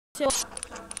So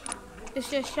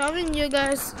it's just showing you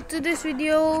guys to this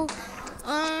video.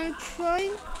 I'm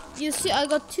trying. You see, I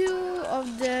got 2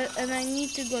 of the, and I need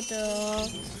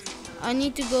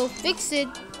to go fix it.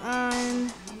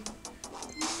 And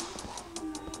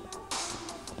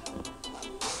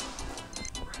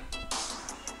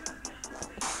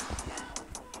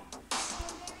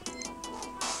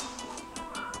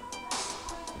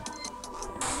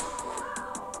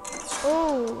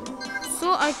oh,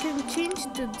 so I can change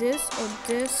to this or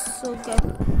this. So guys,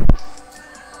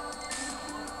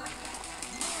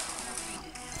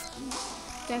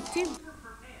 tag team.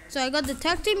 So I got the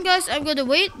tag team, guys. I'm gonna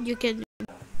wait. You can.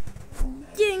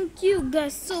 Thank you,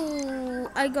 guys. So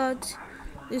I got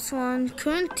this one,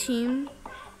 current team,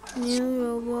 new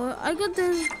robot. I got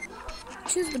the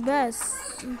choose the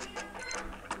best.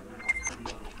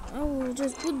 I will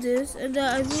just put this, and then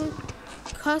I will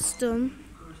custom.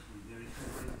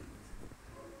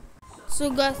 So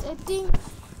guys, I think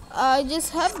I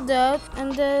just have that,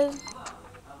 and then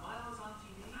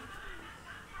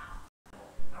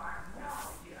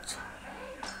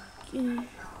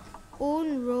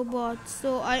own robot.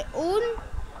 So I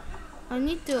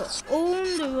need to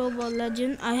own the robot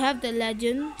legend. I have the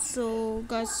legend. So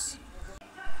guys,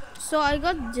 so I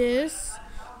got this.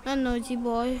 Not Noisy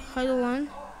Boy. I don't want.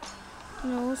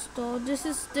 No store. This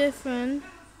is different.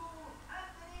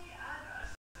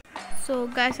 So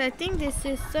guys, I think this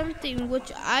is something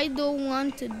which I don't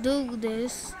want to do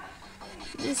this.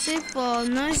 This is for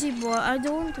Noisy Boy. I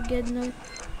don't want to get no.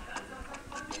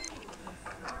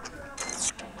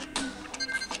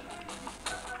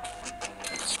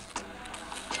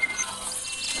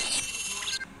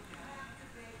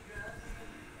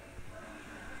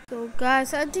 So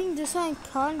guys, I think this one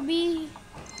can't be.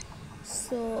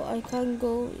 So I can't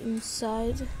go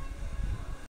inside.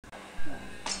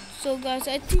 So guys,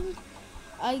 I think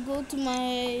I go to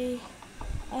my.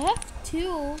 I have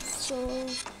 2, so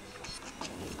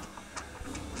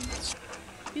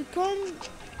you can't.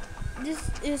 This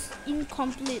is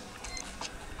incomplete.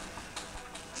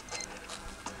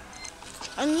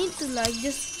 I need to like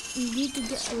just need to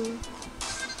get a.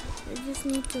 I just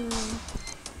need to.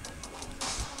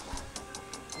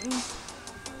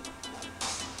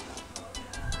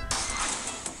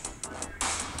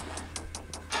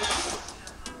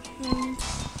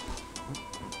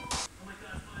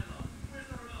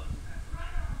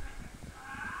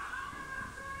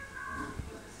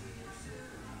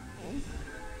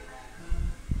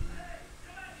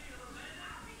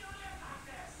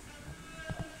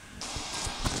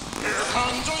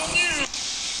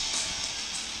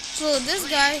 So this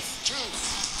guy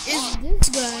is this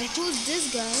guy. Who's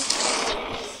this guy?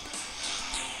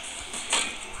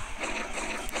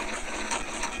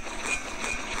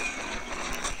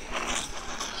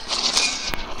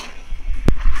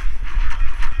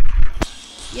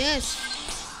 Yes.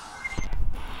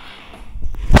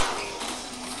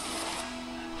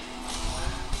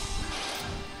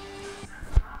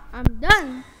 I'm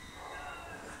done.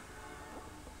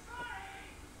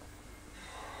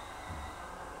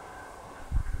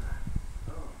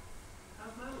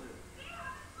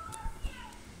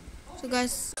 So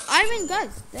guys, I mean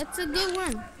guys, that's a good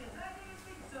one.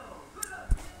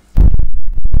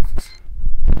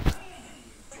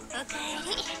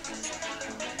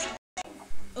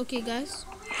 Okay guys.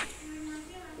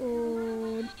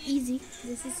 Oh, easy.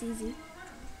 This is easy.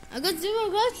 I got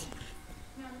 0 guys.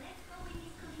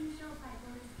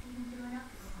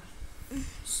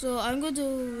 So I'm going to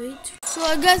wait. So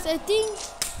guys, I think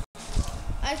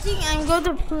I'm going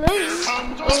to play.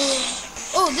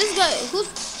 Oh, this guy who's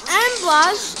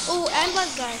Ambush. Oh,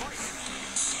 Ambush guy.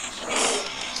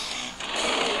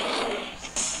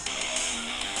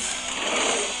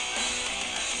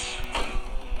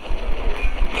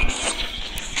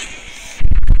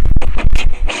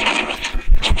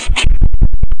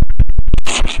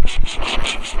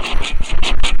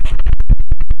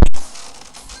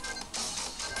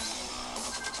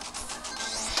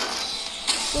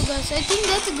 So guys, I think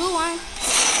that's a good one.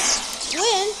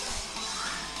 Win.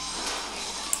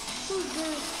 Who's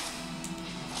this?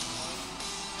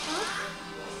 Huh?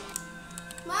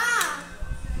 Ma!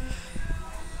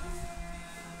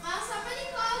 Ma, somebody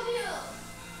called you.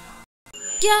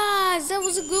 Yes, that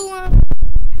was a good one.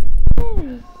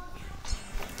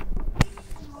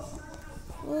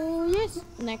 Oh yes.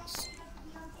 Next.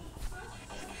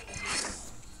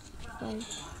 Bye.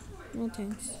 No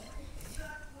thanks.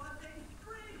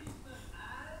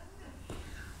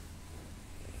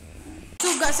 So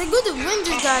guys, I got to win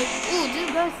this guy. Oh,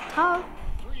 this guy's tough.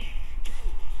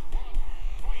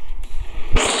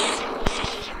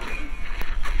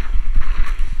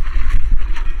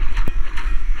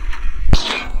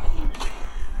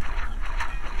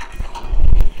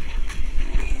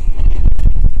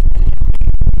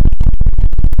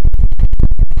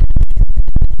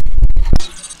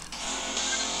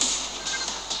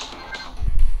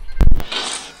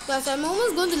 Guys, I'm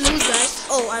almost going to lose, guys.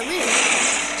 Oh, I win.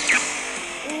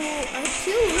 Oh, I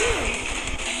killed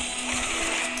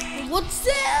him. What's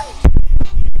that?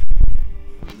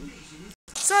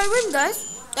 So I win,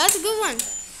 guys. That's a good one.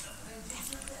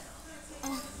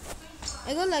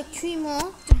 I got like 3 more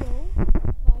to go.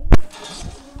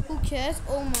 Who cares?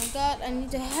 Oh my god, I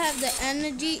need to have the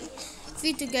energy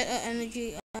feed to get an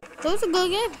energy. That was a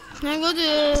good game. Now I go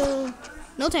to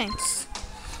no thanks.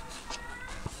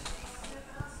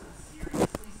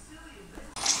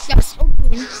 Yes,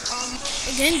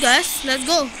 again guys, let's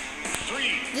go.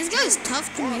 This guy is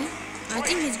tough to me. I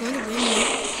think he's going to win me.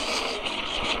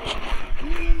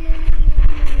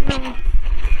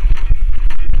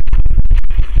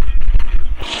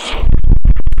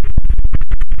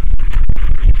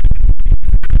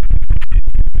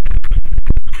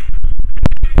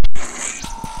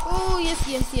 Oh yes.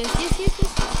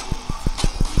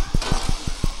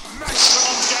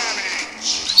 Maximum damage.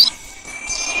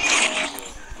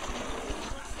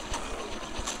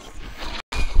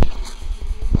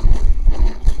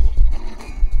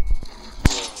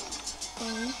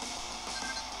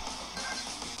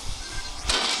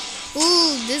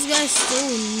 Ooh, this guy's so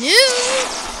new.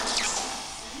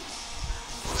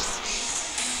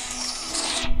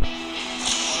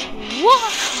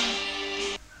 What?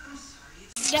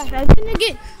 Yeah, I win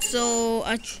again. So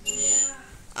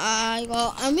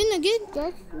I'm in again,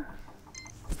 guys.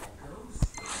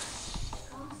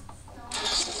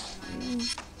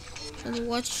 Let's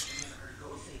watch.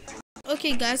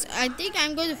 Okay, guys, I think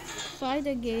I'm going to fight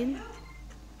again.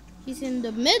 He's in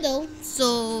the middle,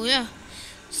 so yeah.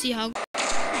 See how.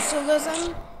 So guys,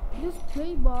 I'm just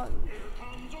play ball.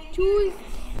 Choose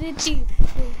city.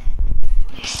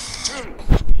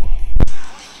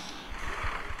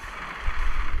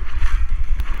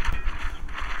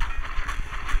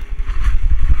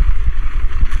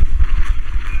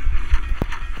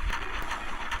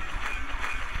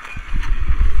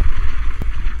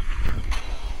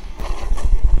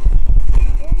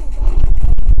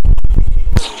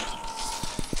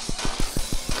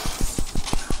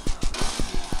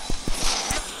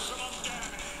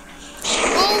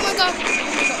 Oh my god.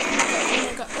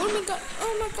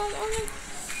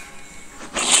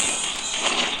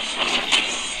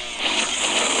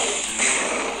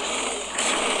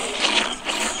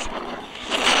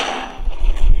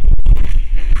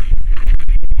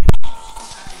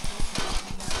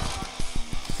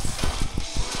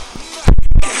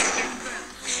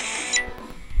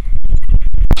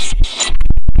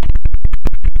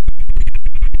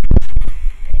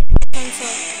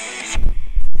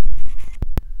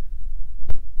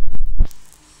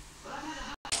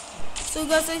 So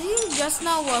guys, I think just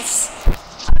now was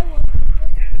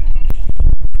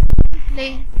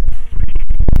play.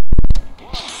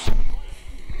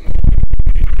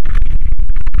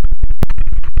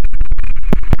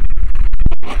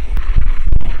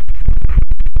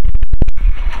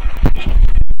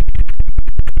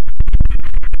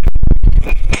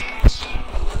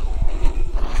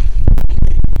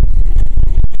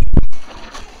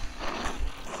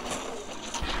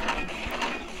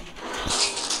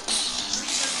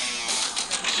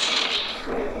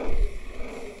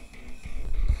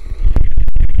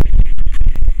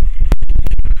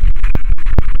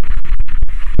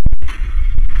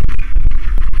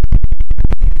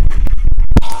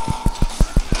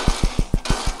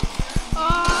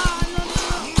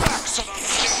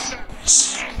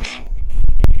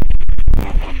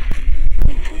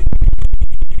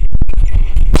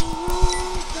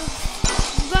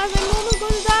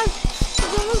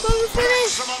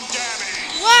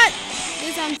 What? This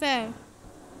is unfair.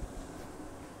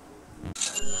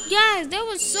 Guys, that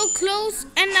was so close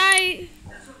and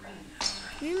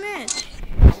we met.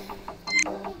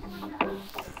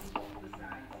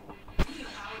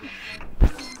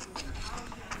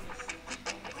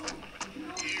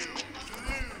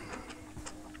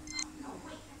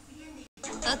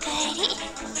 Okay.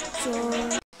 So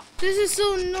this is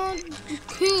so not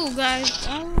cool, guys.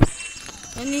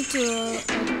 I need to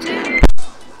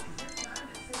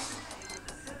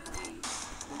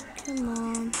come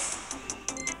on.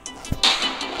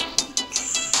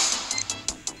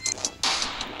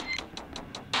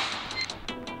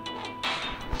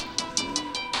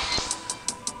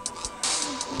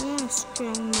 Yeah,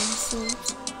 strong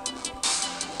muscles.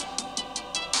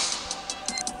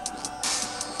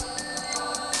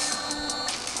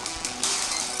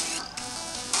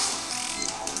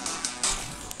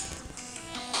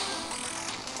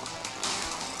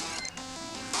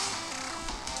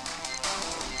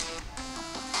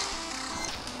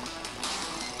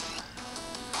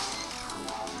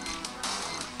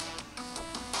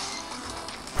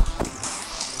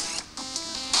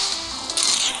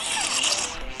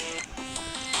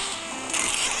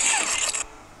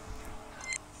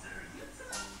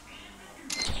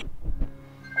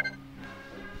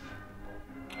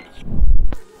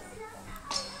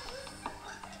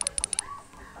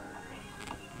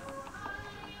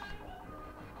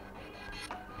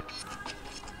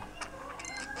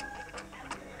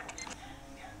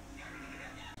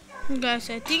 Guys,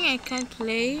 I think I can't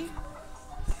play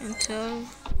until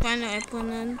final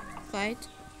opponent fight.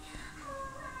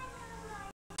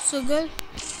 So good.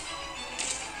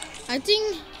 I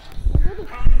think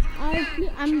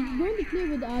I'm going to play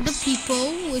with other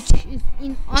people, which is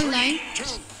in online.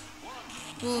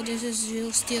 Oh, this is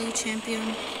real steel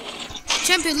champion.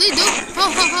 Champion lead though.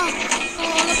 Ha ha ha.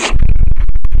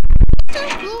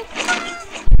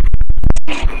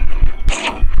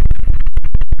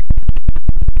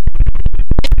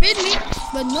 Hit me,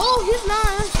 but no, he's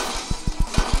not.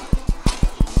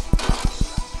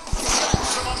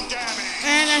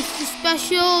 And a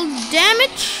special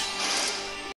damage.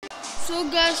 So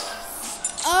guys,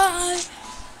 I'm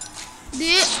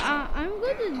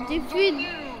going to defeat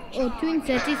Twin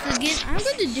Satis again. I'm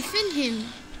going to defend him.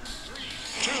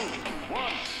 2,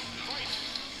 1.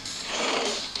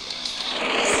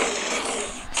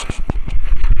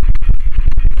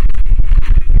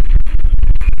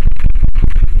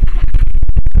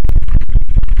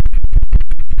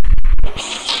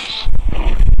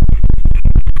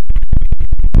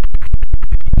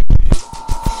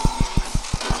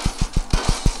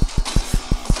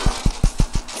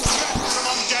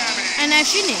 And I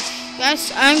finished.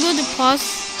 Guys, I'm going to pause.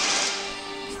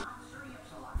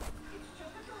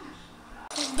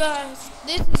 Guys,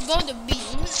 this is going to be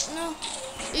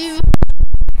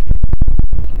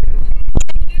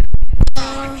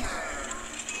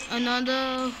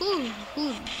another who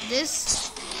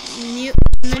this new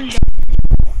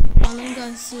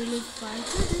guys really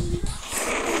fighter.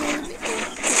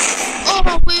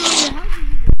 Oh wait,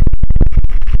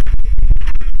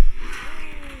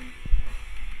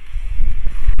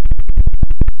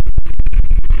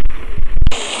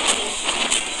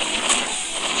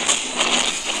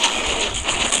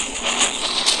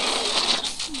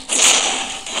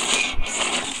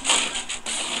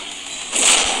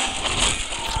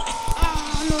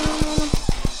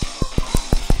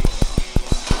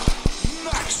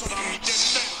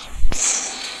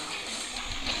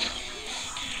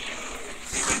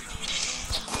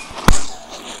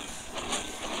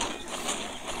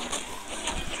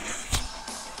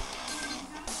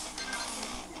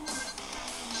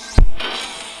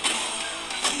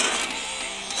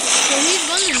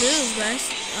 how did lose, guys?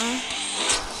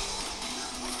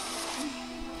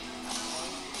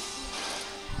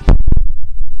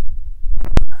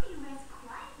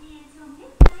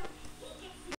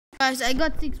 Guys, I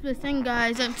got 6%,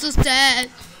 guys. I'm so sad.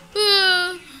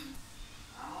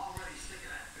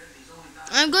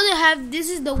 I'm gonna have, this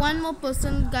is the one more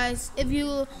person, guys. If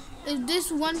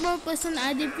this one more person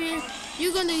I defeat,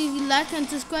 you're gonna like and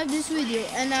subscribe this video.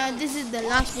 And this is the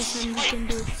last person we can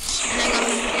do. And I got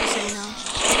 100% now.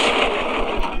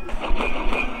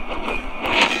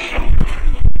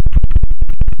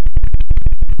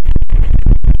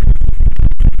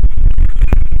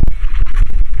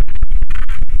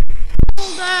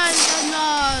 Oh guys, I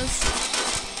lost.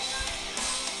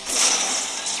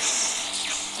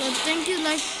 So thank you,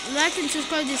 like and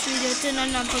subscribe this video, turn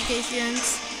on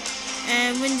notifications,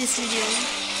 and win this video.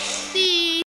 See.